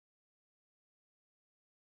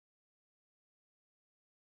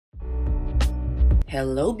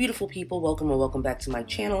Hello beautiful people, welcome or welcome back to my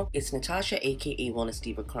channel. It's Natasha aka Wellness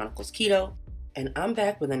Diva Chronicles Keto, and I'm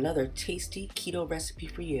back with another tasty keto recipe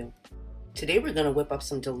for you. Today we're going to whip up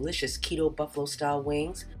some delicious keto buffalo style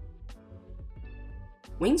wings.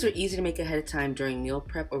 Wings are easy to make ahead of time during meal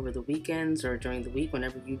prep over the weekends or during the week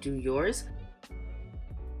whenever you do yours.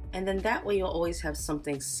 And then that way you'll always have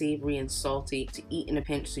something savory and salty to eat in a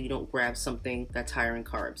pinch so you don't grab something that's higher in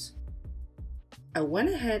carbs. I went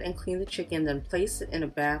ahead and cleaned the chicken, then placed it in a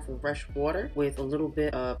bath of fresh water with a little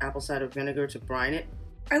bit of apple cider vinegar to brine it.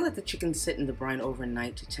 I let the chicken sit in the brine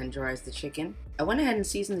overnight to tenderize the chicken. I went ahead and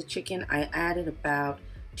seasoned the chicken. I added about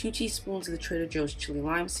 2 teaspoons of the Trader Joe's chili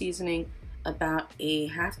lime seasoning, about a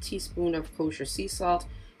 ½ teaspoon of kosher sea salt.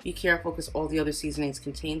 Be careful because all the other seasonings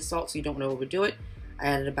contain salt, so you don't want to overdo it. I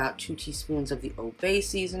added about 2 teaspoons of the Obey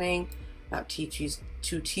seasoning, about 2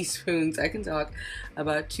 teaspoons,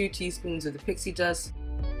 about 2 teaspoons of the pixie dust.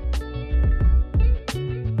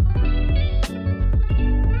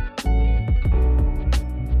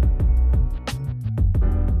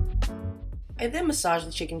 I then massage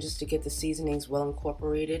the chicken just to get the seasonings well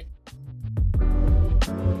incorporated.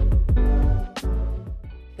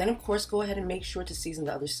 Then of course go ahead and make sure to season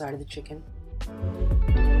the other side of the chicken.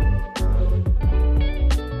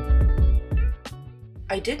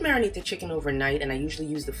 I did marinate the chicken overnight, and I usually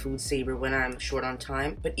use the food saver when I'm short on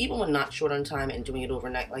time, but even when not short on time and doing it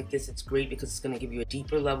overnight like this, it's great because it's going to give you a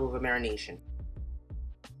deeper level of marination.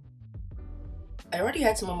 I already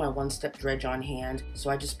had some of my one-step dredge on hand, so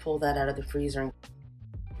I just pulled that out of the freezer.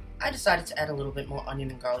 I decided to add a little bit more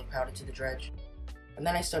onion and garlic powder to the dredge, and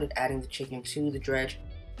then I started adding the chicken to the dredge.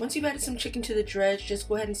 Once you've added some chicken to the dredge, just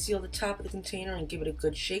go ahead and seal the top of the container and give it a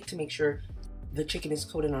good shake to make sure the chicken is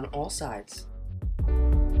coated on all sides.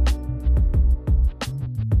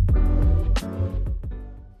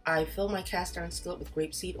 I fill my cast iron skillet with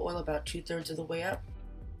grapeseed oil about 2/3 of the way up.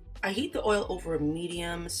 I heat the oil over a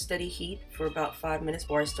medium steady heat for about 5 minutes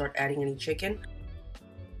before I start adding any chicken.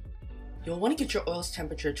 You'll want to get your oil's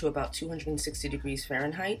temperature to about 260 degrees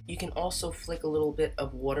Fahrenheit. You can also flick a little bit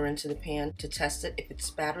of water into the pan to test it. If it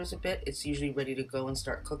spatters a bit, it's usually ready to go and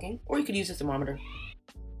start cooking, or you could use a thermometer.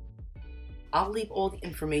 I'll leave all the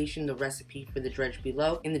information, the recipe for the dredge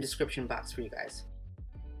below in the description box for you guys.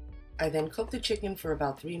 I then cook the chicken for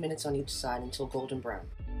about 3 minutes on each side until golden brown.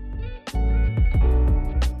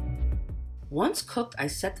 Once cooked, I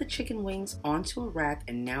set the chicken wings onto a rack,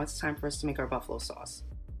 and now it's time for us to make our buffalo sauce.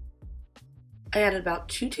 I added about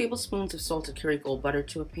 2 tablespoons of salted Kerrygold butter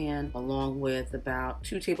to a pan, along with about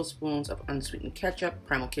 2 tablespoons of unsweetened ketchup.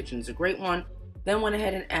 Primal Kitchen is a great one. Then went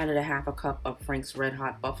ahead and added a ½ cup of Frank's Red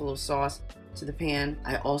Hot buffalo sauce to the pan.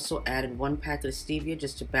 I also added 1 packet of stevia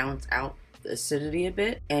just to balance out the acidity a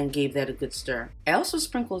bit and gave that a good stir. I also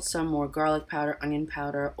sprinkled some more garlic powder, onion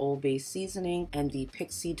powder, Old Bay seasoning, and the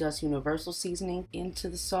pixie dust universal seasoning into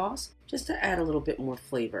the sauce just to add a little bit more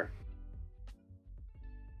flavor.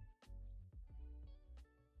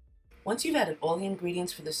 Once you've added all the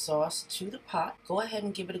ingredients for the sauce to the pot, go ahead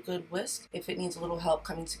and give it a good whisk. If it needs a little help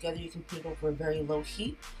coming together, you can put it over a very low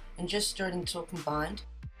heat and just stir it until combined,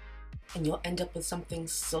 and you'll end up with something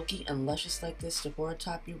silky and luscious like this to pour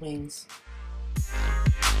atop your wings.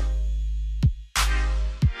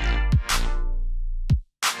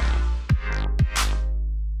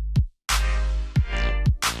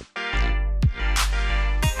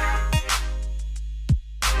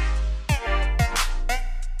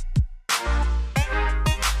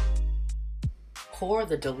 Pour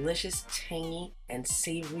the delicious, tangy, and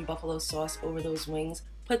savory buffalo sauce over those wings.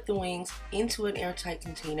 Put the wings into an airtight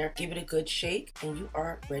container, give it a good shake, and you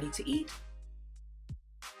are ready to eat.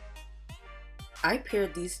 I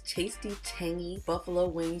paired these tasty, tangy buffalo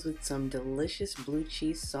wings with some delicious blue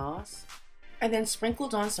cheese sauce. I then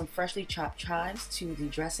sprinkled on some freshly chopped chives to the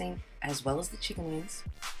dressing as well as the chicken wings.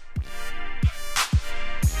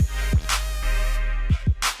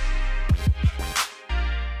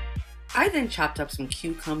 I then chopped up some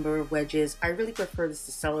cucumber wedges. I really prefer this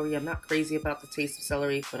to celery. I'm not crazy about the taste of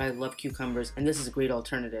celery, but I love cucumbers, and this is a great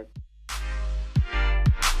alternative.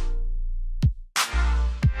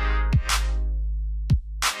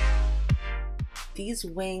 These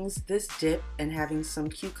wings, this dip, and having some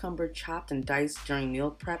cucumber chopped and diced during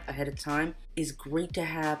meal prep ahead of time is great to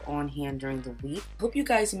have on hand during the week. Hope you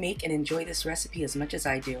guys make and enjoy this recipe as much as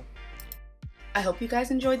I do. I hope you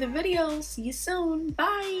guys enjoyed the video. See you soon.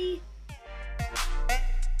 Bye!